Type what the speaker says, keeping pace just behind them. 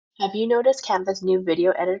Have you noticed Canva's new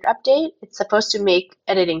video editor update? It's supposed to make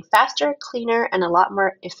editing faster, cleaner, and a lot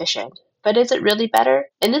more efficient. But is it really better?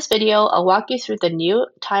 In this video, I'll walk you through the new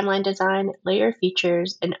timeline design, layer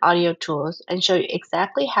features, and audio tools, and show you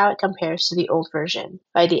exactly how it compares to the old version.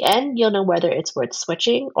 By the end, you'll know whether it's worth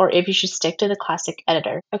switching or if you should stick to the classic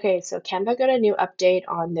editor. Okay, so Canva got a new update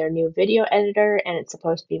on their new video editor, and it's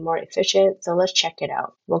supposed to be more efficient, so let's check it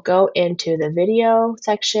out. We'll go into the video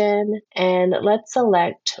section, and let's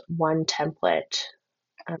select one template.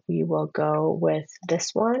 We will go with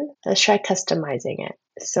this one. Let's try customizing it.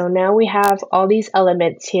 So now we have all these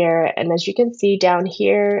elements here, and as you can see down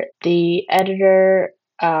here, the editor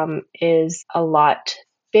is a lot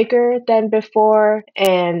bigger than before,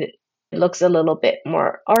 and it looks a little bit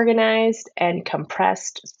more organized and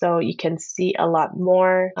compressed, so you can see a lot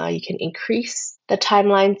more. You can increase the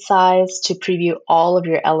timeline size to preview all of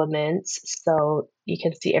your elements, so you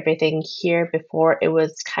can see everything here. Before it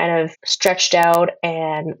was kind of stretched out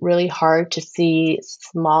and really hard to see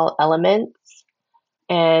small elements.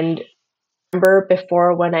 And remember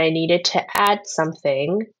before, when I needed to add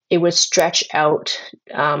something, it would stretch out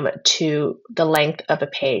to the length of a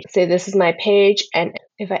page. Say this is my page, and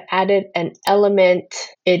if I added an element,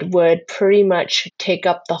 it would pretty much take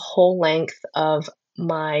up the whole length of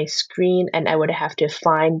my screen, and I would have to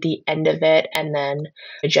find the end of it and then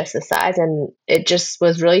adjust the size, and it just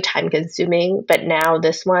was really time consuming. But now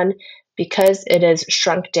this one, because it is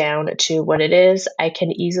shrunk down to what it is, I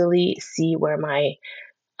can easily see where my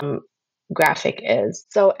graphic is.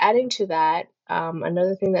 So adding to that,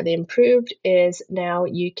 another thing that they improved is now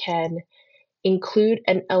you can include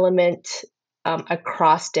an element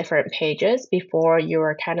across different pages. Before, you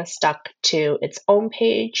were kind of stuck to its own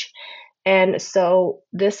page. And so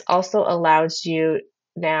this also allows you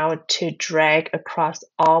now to drag across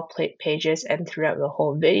all pages and throughout the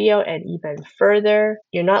whole video, and even further.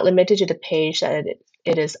 You're not limited to the page that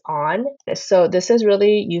it is on. So this is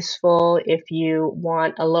really useful if you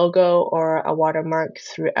want a logo or a watermark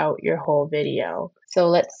throughout your whole video. So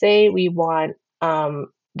let's say we want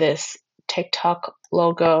this TikTok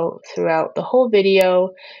logo throughout the whole video.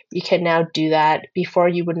 You can now do that. Before,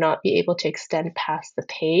 you would not be able to extend past the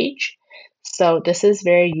page. So this is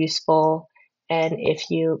very useful. And if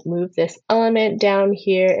you move this element down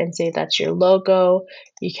here and say that's your logo,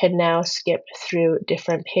 you can now skip through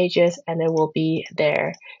different pages and it will be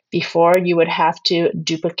there. Before, you would have to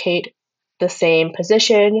duplicate the same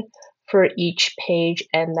position for each page,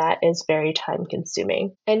 and that is very time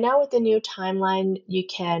consuming. And now with the new timeline, you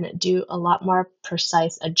can do a lot more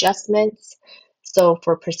precise adjustments. So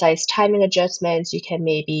for precise timing adjustments, you can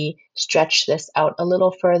maybe stretch this out a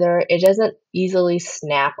little further. It doesn't easily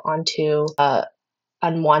snap onto an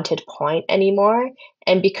unwanted point anymore.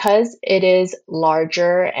 And because it is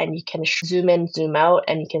larger and you can zoom in, zoom out,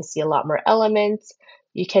 and you can see a lot more elements,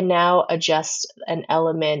 you can now adjust an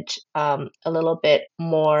element a little bit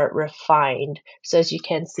more refined. So as you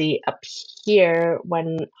can see up here,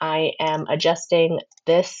 when I am adjusting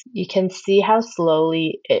this, you can see how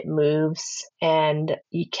slowly it moves, and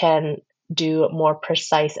you can do more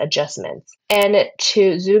precise adjustments. And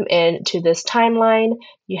to zoom in to this timeline,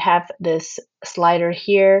 you have this slider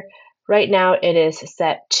here. Right now it is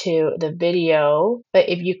set to the video, but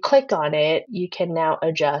if you click on it, you can now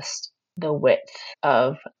adjust the width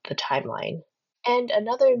of the timeline. And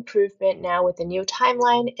another improvement now with the new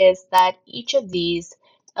timeline is that each of these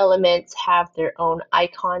elements have their own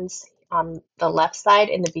icons on the left side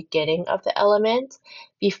in the beginning of the element.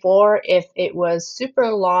 Before, if it was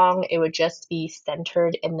super long, it would just be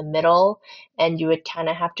centered in the middle, and you would kind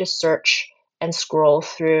of have to search and scroll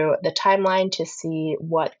through the timeline to see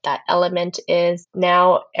what that element is.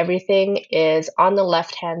 Now everything is on the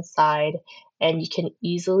left-hand side, and you can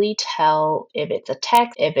easily tell if it's a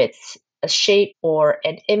text, if it's a shape, or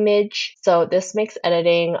an image. So this makes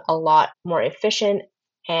editing a lot more efficient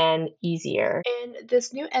and easier. And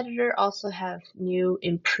this new editor also have new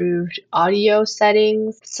improved audio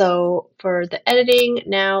settings. So for the editing,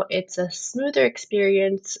 now it's a smoother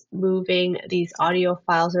experience moving these audio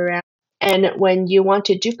files around. And when you want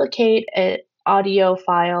to duplicate an audio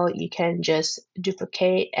file, you can just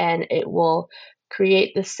duplicate and it will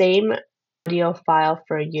create the same audio file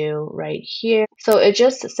for you right here. So it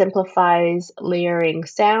just simplifies layering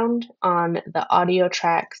sound on the audio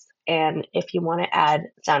tracks, and if you want to add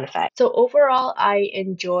sound effects. So overall, I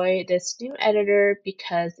enjoy this new editor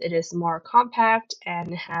because it is more compact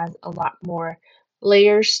and has a lot more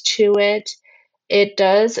layers to it. It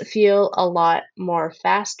does feel a lot more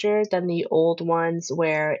faster than the old ones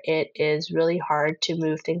where it is really hard to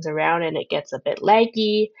move things around and it gets a bit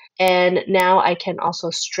laggy. And now I can also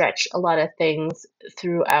stretch a lot of things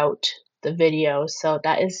throughout the video, so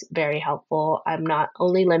that is very helpful. I'm not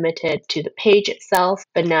only limited to the page itself,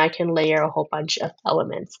 but now I can layer a whole bunch of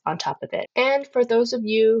elements on top of it. And for those of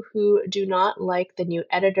you who do not like the new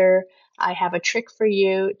editor, I have a trick for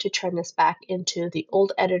you to turn this back into the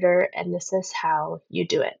old editor, and this is how you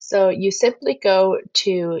do it. So you simply go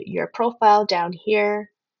to your profile down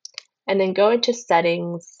here, and then go into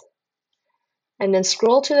settings, and then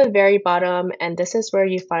scroll to the very bottom, and this is where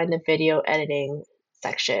you find the video editing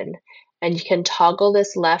section. And you can toggle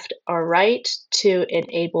this left or right to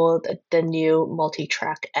enable the new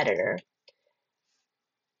multi-track editor.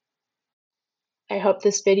 I hope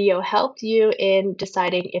this video helped you in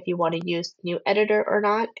deciding if you want to use new editor or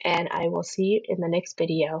not, and I will see you in the next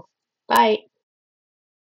video. Bye!